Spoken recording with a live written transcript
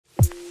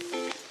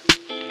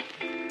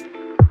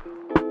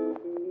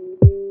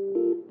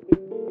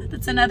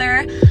It's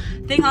another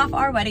thing off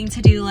our wedding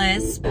to-do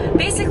list.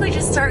 Basically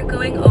just start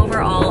going over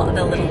all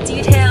the little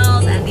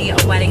details and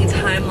the wedding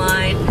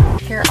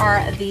timeline. Here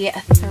are the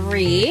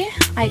 3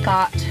 I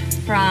got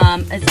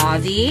from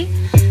Azazi.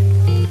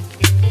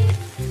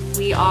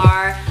 We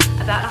are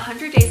about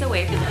 100 days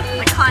away from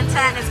this. The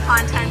content is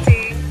contenting.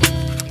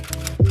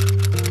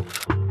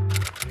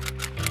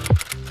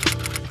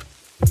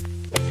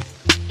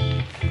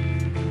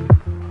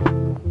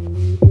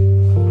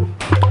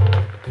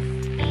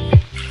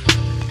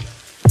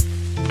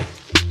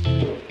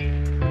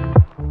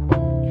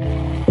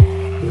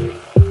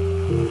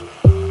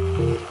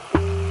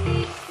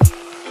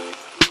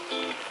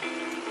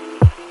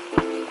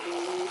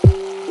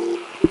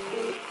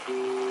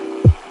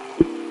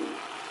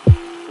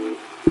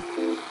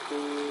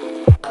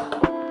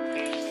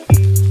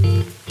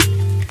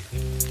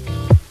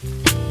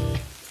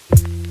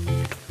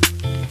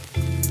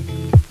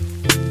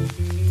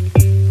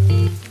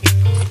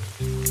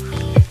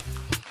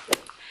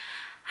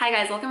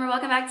 Hi guys,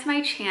 welcome back to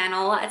my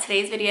channel.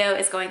 Today's video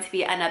is going to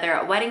be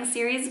another wedding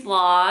series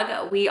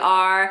vlog. We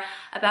are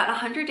about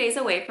 100 days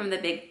away from the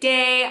big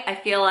day. I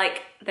feel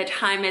like the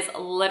time is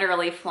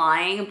literally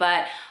flying,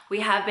 but we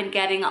have been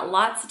getting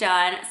lots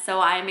done, so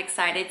I'm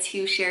excited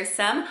to share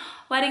some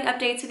wedding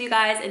updates with you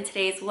guys in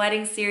today's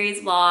wedding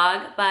series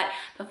vlog. But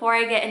before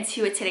I get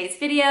into today's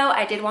video,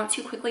 I did want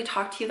to quickly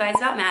talk to you guys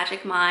about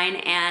Magic Mind,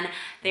 and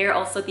they're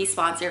also the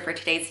sponsor for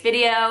today's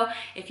video.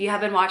 If you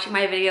have been watching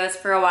my videos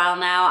for a while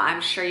now,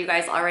 I'm sure you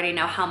guys already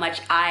know how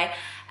much I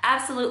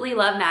absolutely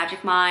love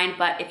Magic Mind,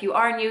 but if you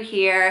are new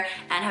here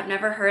and have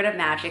never heard of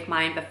Magic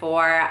Mind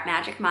before,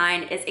 Magic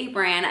Mind is a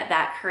brand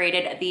that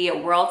created the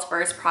world's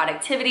first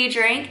productivity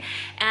drink,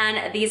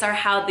 and these are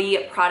how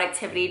the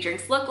productivity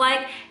drinks look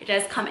like. It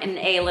does come in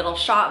a little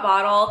shot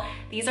bottle.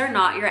 These are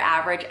not your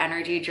average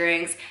energy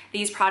drinks.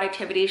 These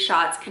productivity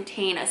shots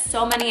contain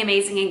so many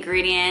amazing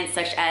ingredients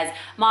such as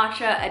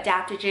matcha,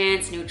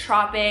 adaptogens,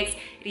 nootropics.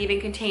 It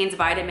even contains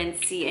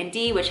vitamin C and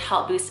D, which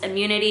help boost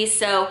immunity.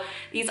 So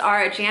these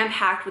are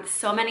jam-packed with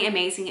so many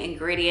amazing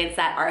ingredients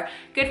that are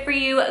good for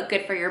you,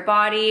 good for your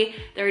body.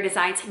 They're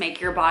designed to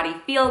make your body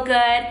feel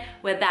good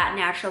with that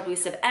natural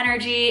boost of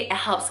energy. It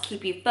helps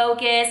keep you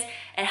focused.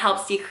 It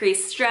helps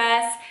decrease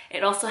stress.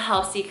 It also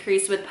helps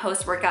decrease with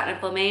post-workout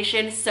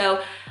inflammation.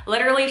 So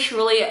literally,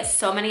 truly,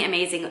 so many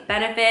amazing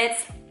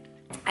benefits.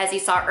 As you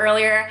saw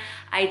earlier,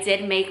 I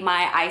did make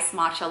my iced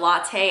matcha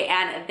latte,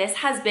 and this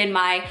has been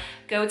my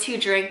go-to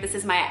drink. This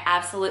is my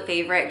absolute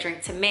favorite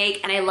drink to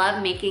make, and I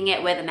love making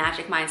it with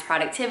Magic Mind's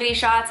productivity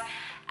shots.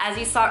 As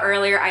you saw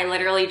earlier, I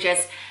literally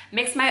just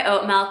mixed my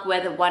oat milk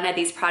with one of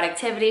these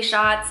productivity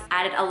shots,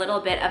 added a little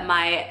bit of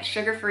my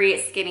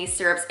sugar-free skinny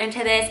syrups into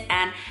this,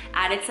 and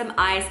added some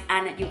ice,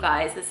 and you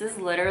guys, this is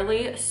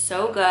literally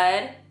so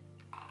good.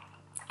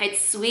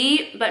 It's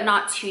sweet, but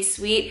not too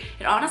sweet.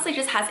 It honestly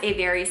just has a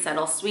very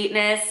subtle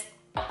sweetness.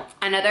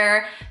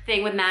 Another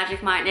thing with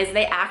Magic Mind is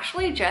they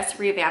actually just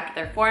revamped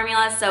their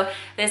formula. So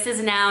this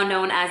is now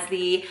known as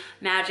the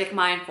Magic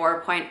Mind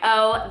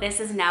 4.0. This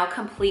is now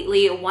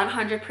completely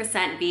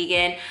 100%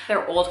 vegan.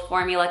 Their old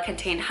formula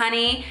contained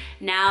honey.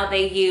 Now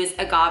they use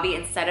agave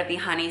instead of the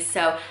honey.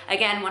 So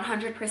again,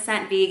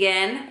 100%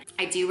 vegan.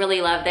 I do really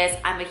love this.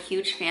 I'm a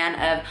huge fan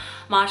of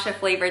matcha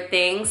flavored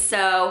things.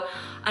 So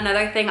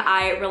another thing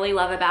I really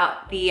love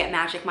about the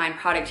Magic Mind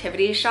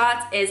productivity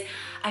shots is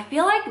I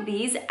feel like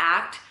these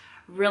act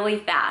really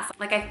fast.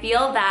 Like I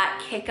feel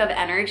that kick of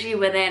energy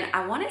within,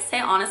 I want to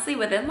say honestly,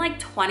 within like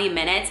 20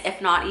 minutes,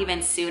 if not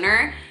even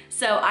sooner.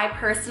 So I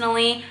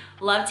personally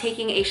love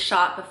taking a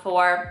shot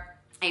before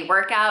a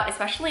workout,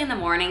 especially in the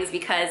mornings,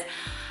 because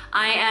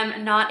I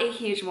am not a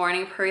huge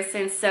morning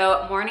person,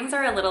 so mornings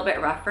are a little bit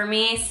rough for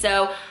me.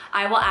 So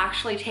I will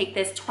actually take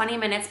this 20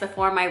 minutes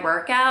before my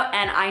workout,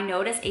 and I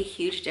notice a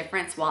huge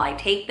difference while I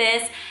take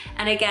this.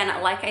 And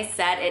again, like I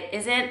said, it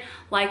isn't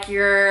like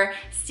your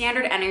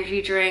standard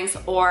energy drinks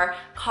or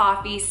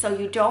coffee, so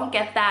you don't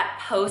get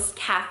that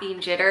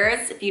post-caffeine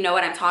jitters, if you know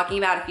what I'm talking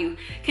about. If you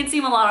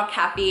consume a lot of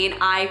caffeine,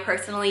 I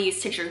personally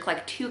used to drink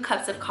like 2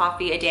 cups of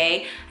coffee a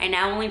day. I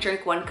now only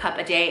drink 1 cup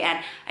a day,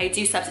 and I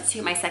do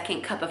substitute my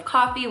second cup of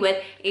coffee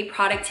with a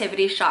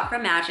productivity shot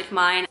from Magic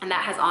Mind, and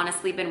that has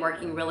honestly been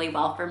working really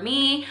well for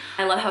me.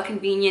 I love how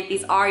convenient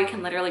these are. You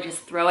can literally just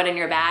throw it in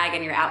your bag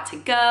and you're out to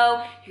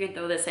go. You can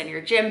throw this in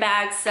your gym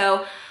bag.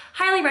 So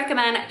highly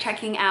recommend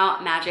checking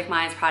out Magic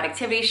Mind's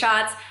productivity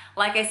shots.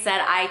 Like I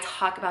said, I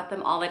talk about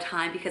them all the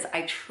time because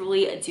I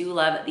truly do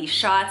love these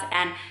shots,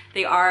 and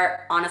they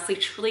are honestly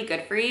truly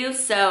good for you.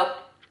 So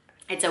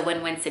it's a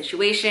win-win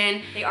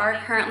situation. They are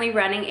currently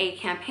running a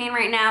campaign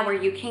right now where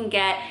you can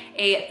get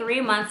a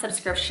 3-month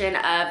subscription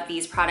of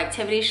these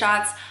productivity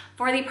shots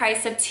for the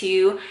price of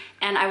 2,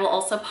 and I will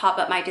also pop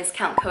up my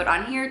discount code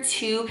on here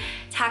to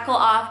tackle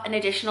off an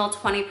additional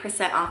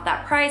 20% off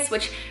that price,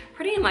 which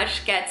pretty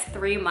much gets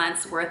 3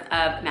 months worth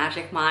of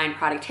Magic Mind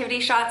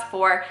productivity shots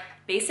for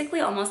basically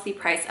almost the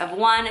price of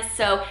 1.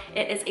 So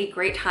it is a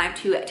great time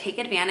to take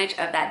advantage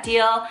of that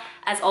deal.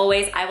 As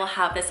always, I will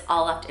have this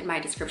all left in my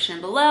description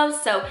below,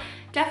 so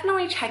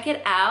definitely check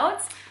it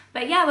out.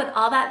 But yeah, with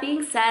all that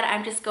being said,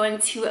 I'm just going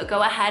to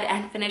go ahead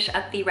and finish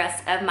up the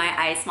rest of my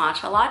iced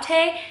matcha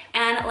latte,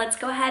 and let's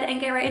go ahead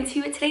and get right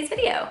into today's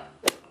video.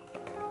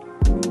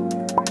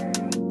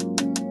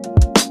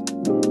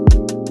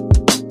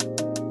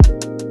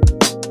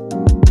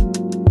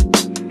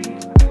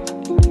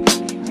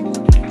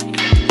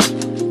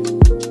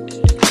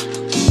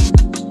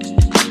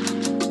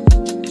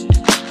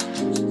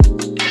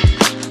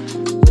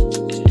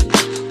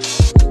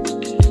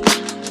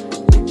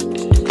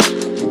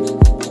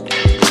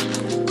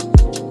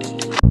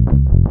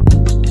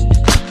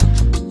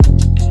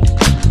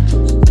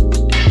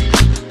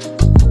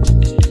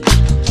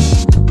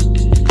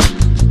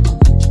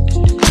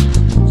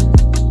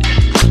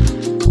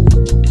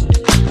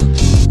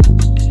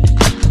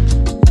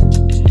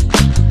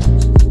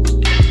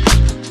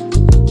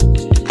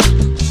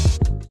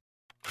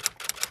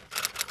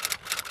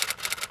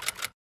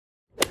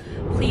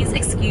 Please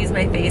excuse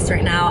my face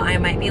right now. I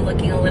might be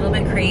looking a little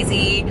bit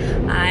crazy.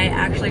 I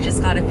actually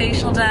just got a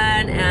facial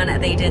done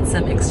and they did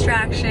some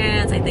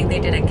extractions. I think they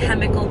did a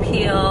chemical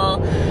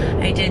peel.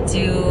 I did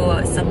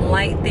do some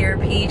light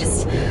therapy,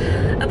 just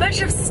a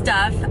bunch of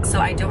stuff. So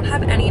I don't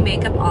have any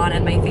makeup on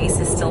and my face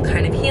is still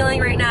kind of healing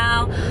right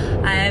now.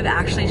 I've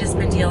actually just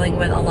been dealing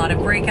with a lot of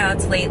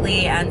breakouts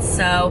lately, and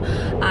so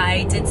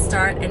I did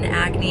start an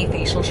acne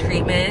facial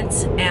treatment,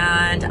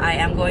 and I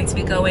am going to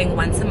be going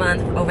once a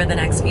month over the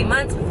next few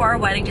months before our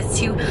wedding just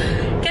to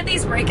get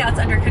these breakouts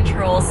under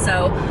control.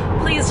 So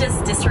please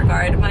just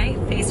disregard my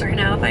face right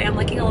now if I am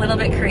looking a little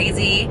bit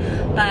crazy.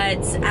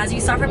 But as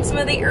you saw from some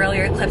of the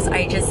earlier clips,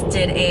 I just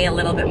did a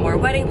little bit more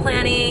wedding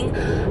planning.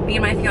 Me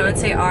and my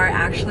fiance are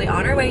actually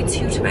on our way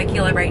to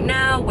Temecula right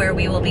now, where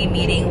we will be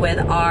meeting with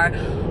our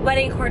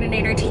wedding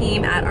coordinator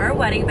team at our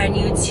wedding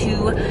venue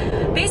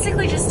to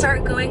basically just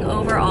start going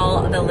over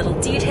all the little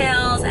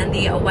details and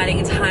the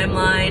wedding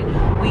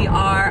timeline. We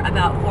are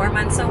about 4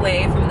 months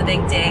away from the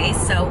big day,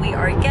 so we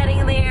are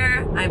getting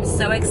there. I'm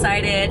so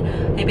excited.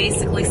 I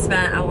basically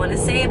spent, I want to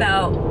say,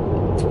 about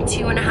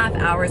 2.5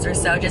 hours or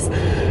so just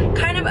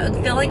kind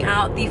of filling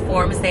out the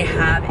forms they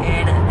have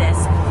in this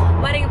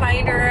wedding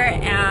binder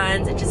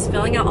and just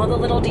filling out all the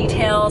little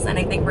details, and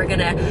I think we're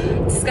gonna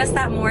discuss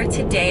that more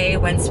today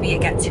once we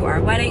get to our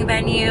wedding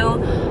venue.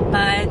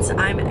 But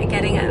I'm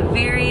getting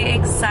very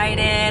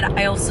excited.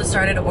 I also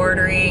started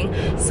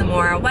ordering some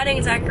more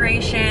wedding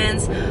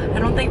decorations. I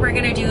don't think we're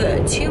gonna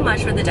do too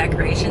much for the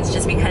decorations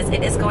just because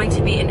it is going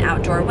to be an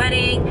outdoor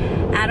wedding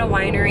at a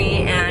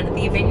winery and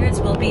the vineyards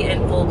will be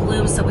in full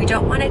bloom, so we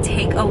don't want to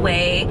take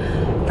away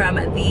from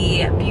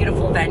the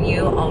beautiful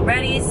venue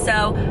already.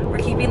 So we're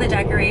keeping the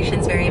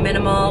decorations very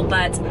minimal,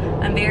 but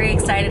I'm very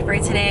excited for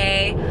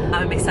today.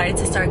 I'm excited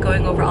to start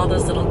going over all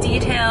those little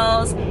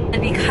details.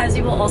 And because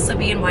we will also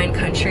be in wine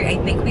country, I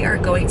think we are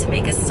going to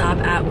make a stop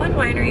at one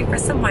winery for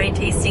some wine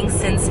tasting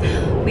since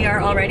we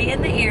are already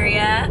in the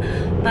area.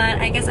 But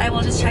I guess I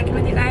will just check in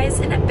with you guys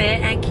in a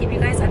bit and keep you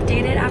guys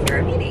updated after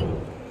our meeting.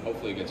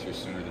 Hopefully it gets here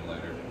sooner than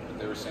later. But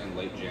they were saying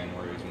late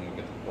January is when we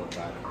get the port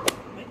back.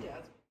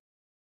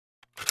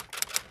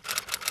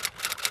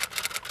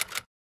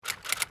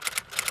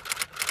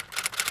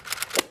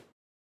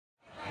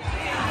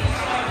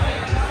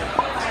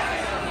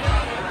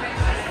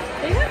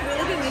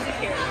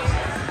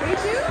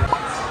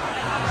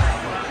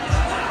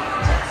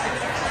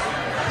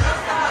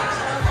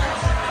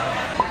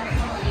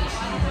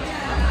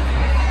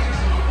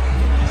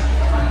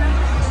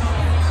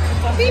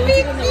 Beep,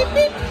 beep, beep,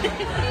 beep.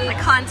 The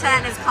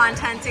content is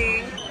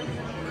contenting.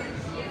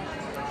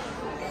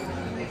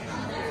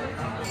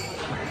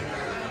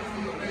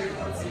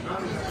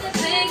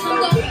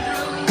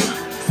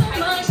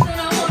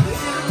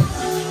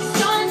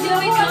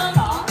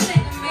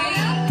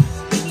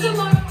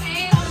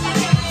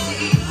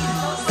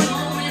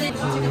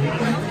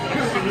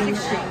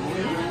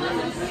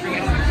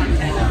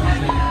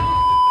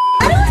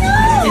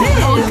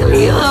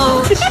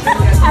 Cleo.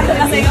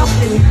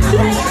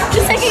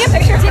 Just taking a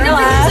picture of your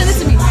last. Send it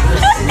to me.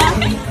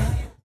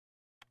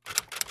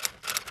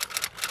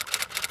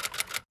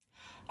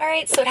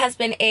 Alright, so it has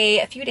been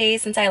a few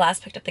days since I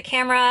last picked up the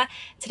camera.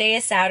 Today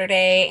is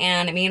Saturday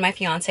and me and my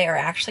fiance are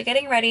actually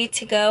getting ready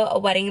to go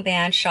wedding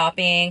band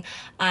shopping.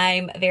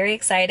 I'm very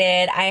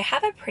excited. I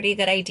have a pretty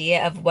good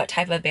idea of what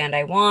type of band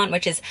I want,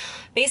 which is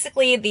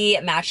basically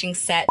the matching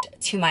set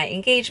to my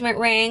engagement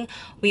ring.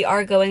 We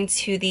are going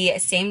to the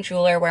same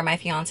jeweler where my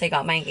fiance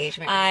got my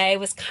engagement ring. I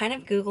was kind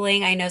of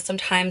Googling. I know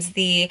sometimes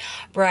the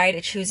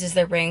bride chooses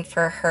the ring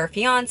for her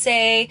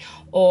fiance,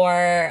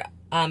 or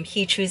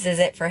he chooses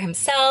it for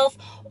himself,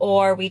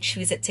 or we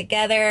choose it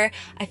together.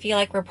 I feel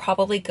like we're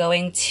probably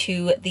going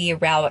to the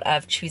route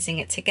of choosing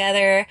it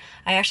together.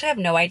 I actually have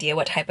no idea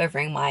what type of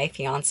ring my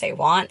fiance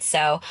wants,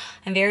 so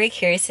I'm very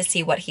curious to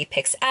see what he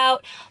picks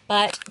out.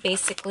 But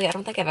basically, I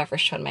don't think I've ever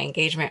shown my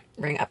engagement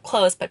ring up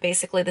close, but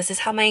basically this is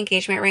how my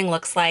engagement ring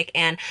looks like,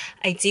 and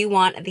I do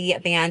want the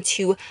band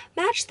to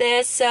match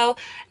this, so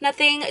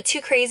nothing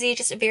too crazy,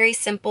 just very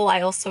simple.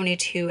 I also need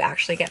to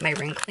actually get my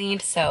ring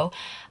cleaned, so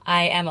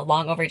I am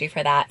long overdue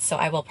for that, so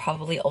I will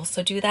probably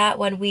also do that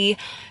when we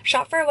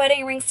shop for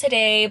wedding rings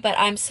today. But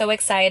I'm so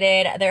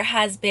excited. There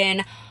has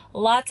been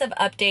lots of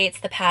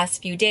updates the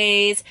past few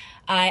days.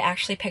 I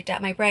actually picked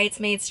out my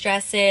bridesmaids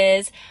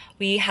dresses.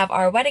 We have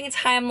our wedding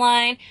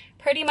timeline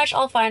pretty much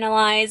all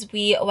finalized.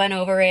 We went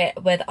over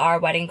it with our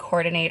wedding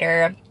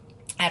coordinator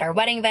at our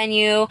wedding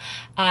venue.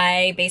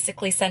 I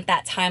basically sent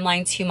that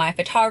timeline to my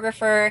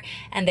photographer,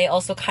 and they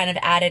also kind of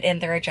added in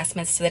their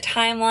adjustments to the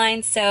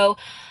timeline. So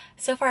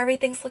far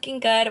everything's looking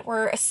good.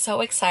 We're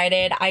so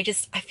excited. I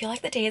feel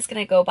like the day is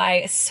gonna go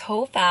by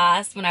so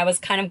fast when I was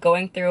kind of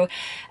going through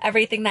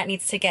everything that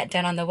needs to get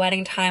done on the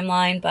wedding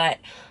timeline, but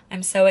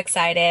I'm so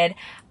excited.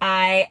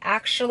 I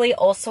actually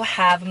also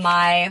have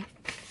my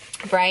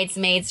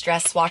bridesmaids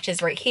dress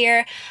swatches right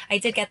here. I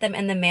did get them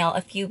in the mail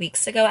a few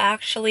weeks ago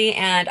actually,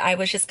 and I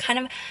was just kind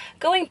of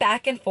going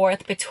back and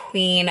forth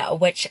between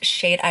which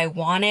shade I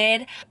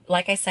wanted.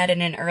 Like I said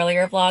in an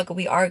earlier vlog,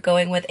 we are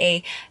going with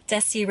a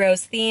dusty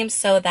rose theme,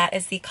 so that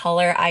is the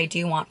color I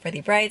do want for the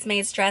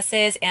bridesmaids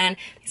dresses, and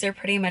these are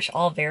pretty much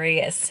all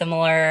very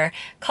similar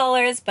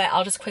colors, but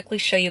I'll just quickly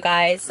show you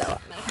guys. So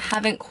I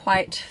haven't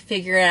quite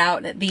figured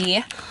out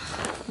the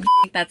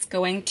that's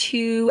going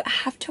to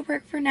have to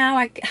work for now.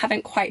 I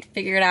haven't quite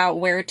figured out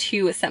where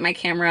to set my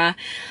camera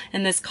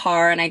in this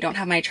car, and I don't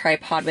have my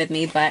tripod with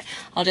me, but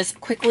I'll just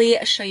quickly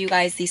show you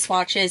guys the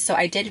swatches. So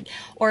I did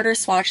order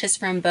swatches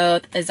from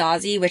both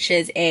Azazi, which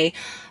is a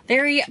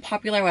very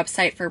popular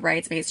website for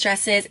bridesmaids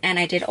dresses, and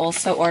I did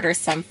also order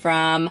some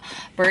from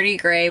Birdie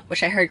Gray,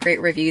 which I heard great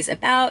reviews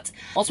about.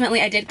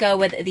 Ultimately, I did go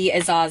with the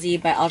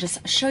Azazi, but I'll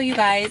just show you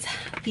guys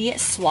the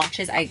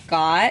swatches I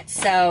got.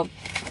 So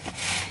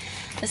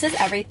this is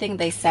everything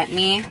they sent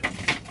me.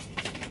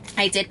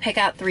 I did pick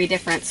out 3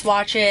 different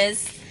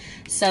swatches.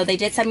 So they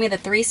did send me the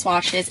 3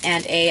 swatches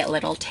and a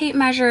little tape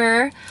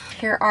measure.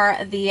 Here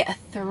are the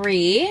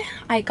 3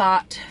 I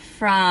got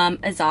from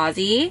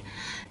Azazi.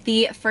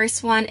 The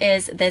first one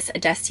is this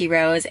Dusty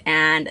Rose,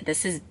 and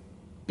this is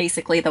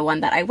basically the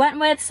one that I went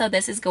with. So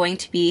this is going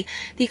to be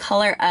the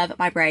color of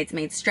my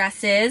bridesmaids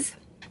dresses.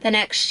 The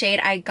next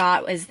shade I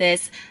got was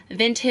this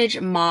vintage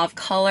mauve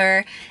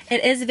color.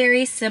 It is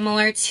very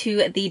similar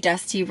to the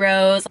Dusty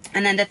Rose.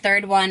 And then the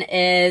third one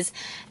is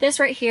this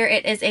right here.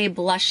 It is a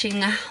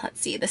blushing,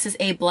 let's see, this is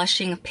a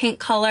blushing pink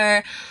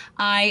color.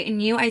 I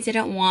knew I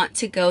didn't want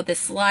to go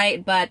this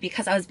light, but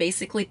because I was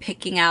basically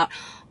picking out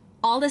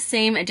all the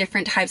same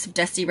different types of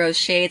Dusty Rose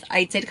shades,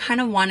 I did kind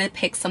of want to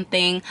pick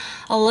something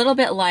a little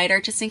bit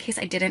lighter just in case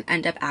I didn't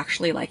end up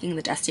actually liking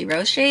the Dusty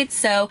Rose shade.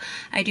 So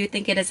I do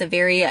think it is a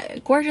very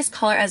gorgeous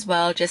color as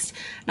well, just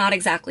not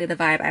exactly the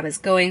vibe I was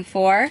going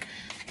for.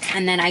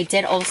 And then I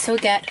did also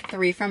get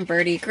 3 from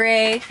Birdie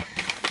Gray.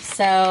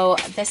 So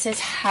this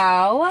is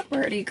how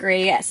Birdie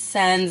Gray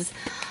sends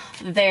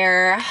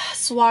their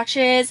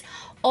swatches.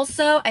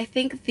 Also, I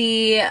think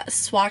the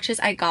swatches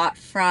I got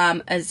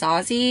from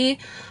Azazi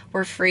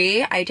were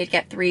free. I did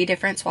get 3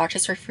 different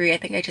swatches for free. I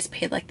think I just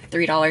paid like the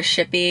 $3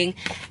 shipping.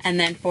 And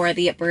then for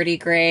the Birdie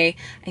Gray,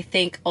 I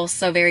think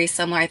also very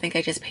similar. I think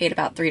I just paid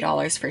about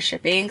 $3 for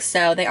shipping.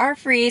 So they are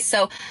free.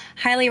 So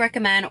highly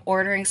recommend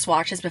ordering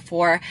swatches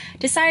before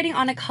deciding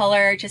on a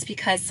color, just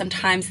because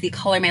sometimes the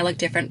color may look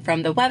different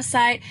from the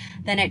website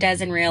than it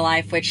does in real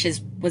life, which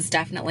was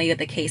definitely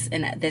the case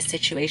in this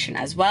situation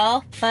as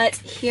well. But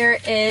here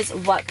is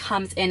what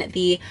comes in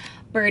the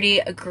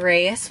Birdie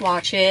Gray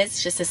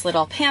swatches, just this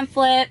little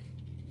pamphlet.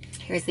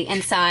 Here's the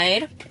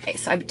inside. Okay,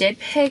 so I did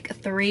pick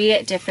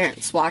 3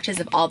 different swatches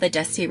of all the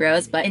Dusty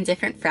Rose, but in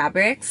different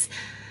fabrics.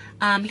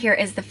 Here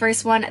is the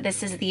first one.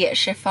 This is the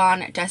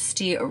Chiffon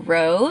Dusty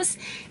Rose,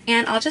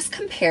 and I'll just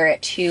compare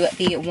it to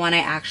the one I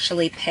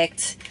actually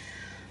picked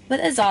with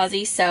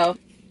Azazi. So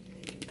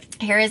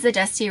here is the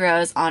Dusty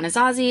Rose on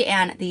Azazi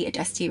and the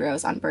Dusty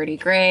Rose on Birdie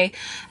Gray.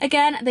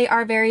 Again, they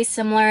are very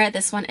similar.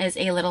 This one is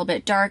a little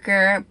bit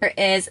darker. Here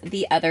is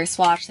the other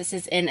swatch. This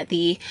is in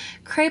the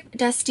Crepe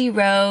Dusty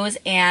Rose,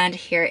 and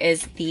here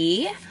is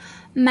the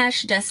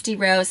Mesh Dusty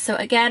Rose. So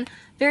again,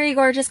 very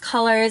gorgeous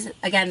colors.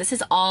 Again, this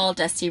is all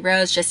Dusty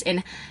Rose, just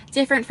in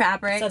different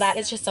fabrics. So that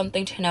is just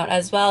something to note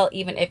as well,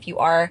 even if you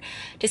are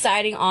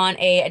deciding on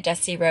a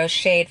Dusty Rose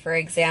shade. For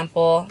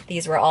example,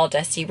 these were all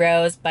Dusty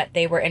Rose, but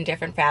they were in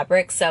different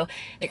fabrics, so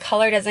the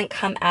color doesn't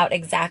come out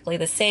exactly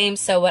the same.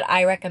 So what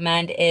I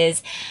recommend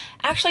is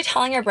actually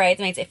telling your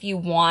bridesmaids, if you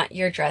want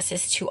your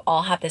dresses to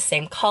all have the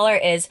same color,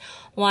 is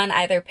one,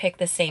 either pick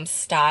the same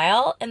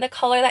style in the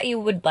color that you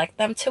would like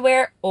them to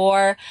wear,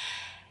 or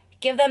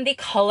give them the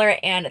color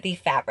and the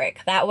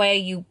fabric. That way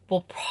you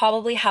will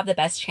probably have the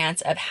best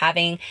chance of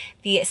having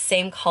the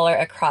same color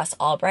across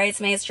all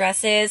bridesmaids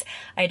dresses.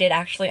 I did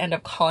actually end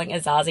up calling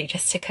Azazi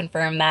just to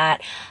confirm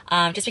that,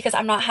 just because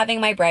I'm not having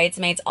my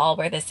bridesmaids all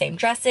wear the same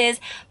dresses,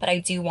 but I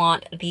do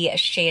want the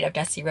shade of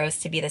Dusty Rose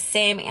to be the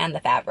same and the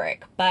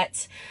fabric.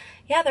 But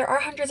yeah, there are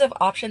hundreds of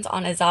options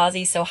on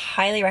Azazi, so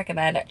highly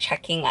recommend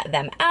checking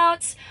them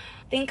out.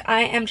 I think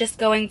I am just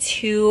going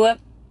to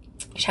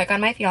check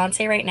on my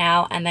fiance right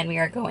now, and then we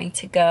are going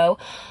to go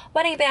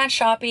wedding band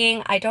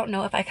shopping. I don't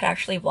know if I could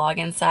actually vlog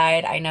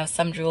inside. I know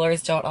some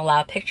jewelers don't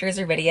allow pictures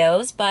or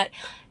videos, but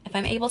if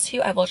I'm able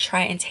to, I will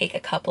try and take a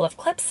couple of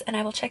clips, and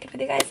I will check in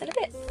with you guys in a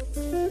bit.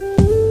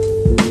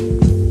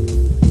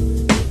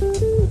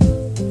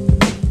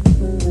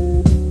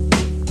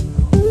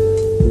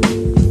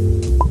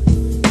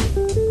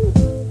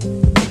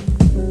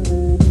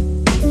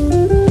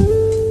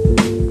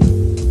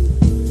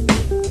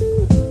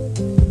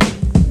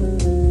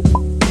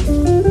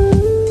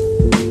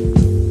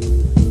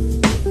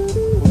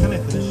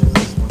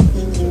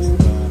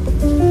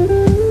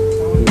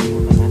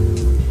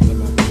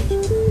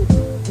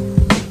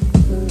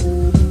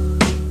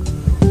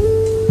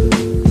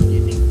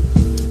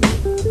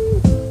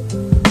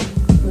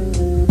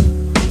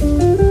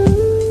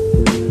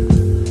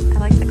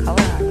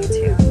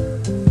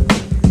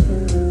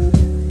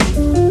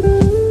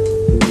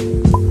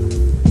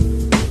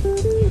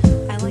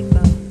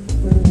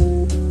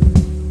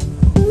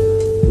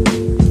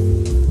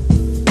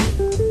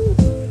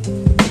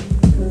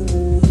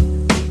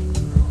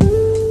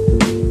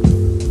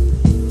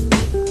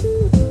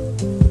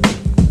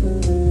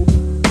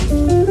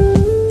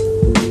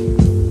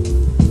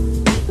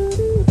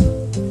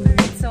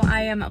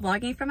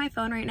 Vlogging from my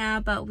phone right now,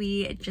 but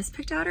we just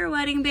picked out our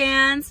wedding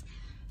bands.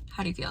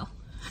 How do you feel?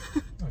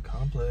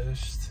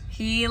 Accomplished.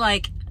 He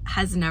like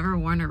has never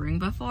worn a ring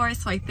before,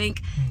 so I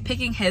think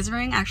picking his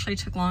ring actually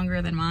took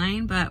longer than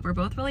mine, but we're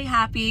both really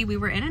happy. We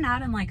were in and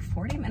out in like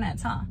 40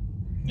 minutes, huh?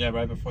 Yeah,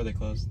 right before they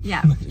closed.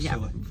 Yeah, yeah,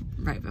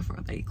 right before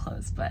they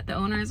closed. But the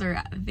owners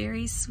are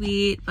very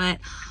sweet, but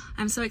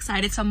I'm so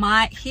excited. So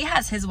he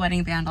has his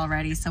wedding band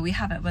already, so we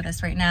have it with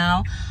us right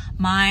now.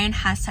 Mine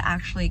has to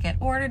actually get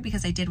ordered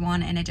because I did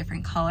one in a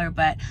different color,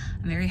 but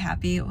I'm very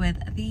happy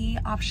with the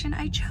option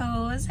I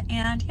chose.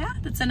 And yeah,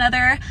 that's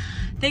another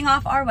thing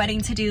off our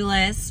wedding to-do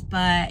list.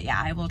 But yeah,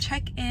 I will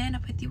check in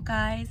with you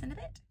guys in a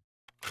bit.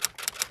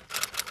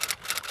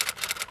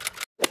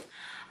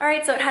 All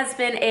right, so it has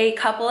been a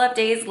couple of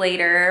days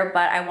later,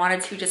 but I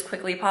wanted to just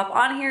quickly pop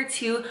on here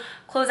to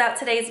close out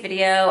today's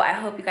video. I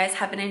hope you guys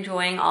have been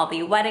enjoying all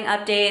the wedding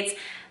updates.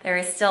 There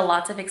is still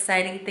lots of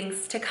exciting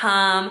things to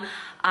come.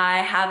 I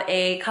have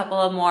a couple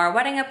of more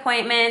wedding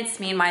appointments.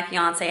 Me and my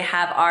fiance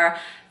have our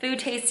food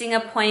tasting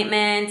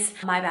appointment.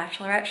 My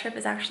bachelorette trip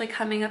is actually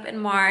coming up in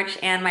March,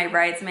 and my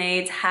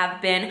bridesmaids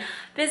have been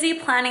busy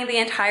planning the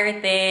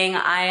entire thing.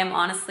 I am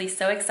honestly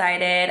so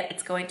excited.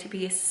 It's going to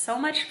be so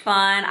much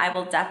fun. I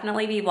will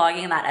definitely be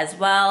vlogging that as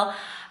well.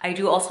 I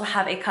do also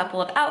have a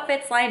couple of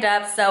outfits lined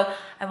up, so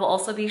I will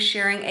also be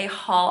sharing a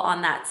haul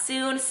on that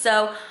soon.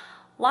 So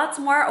lots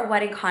more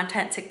wedding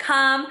content to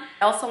come.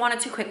 I also wanted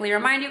to quickly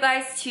remind you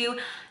guys to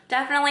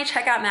definitely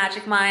check out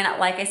Magic Mind.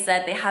 Like I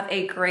said, they have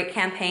a great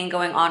campaign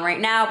going on right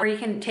now where you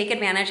can take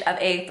advantage of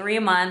a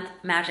 3-month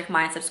Magic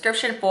Mind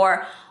subscription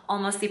for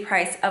almost the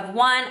price of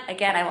one.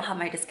 Again, I will have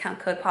my discount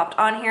code popped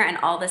on here and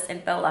all this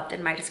info left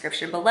in my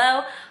description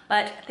below.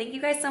 But thank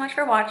you guys so much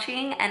for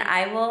watching, and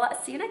I will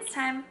see you next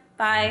time.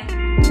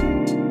 Bye.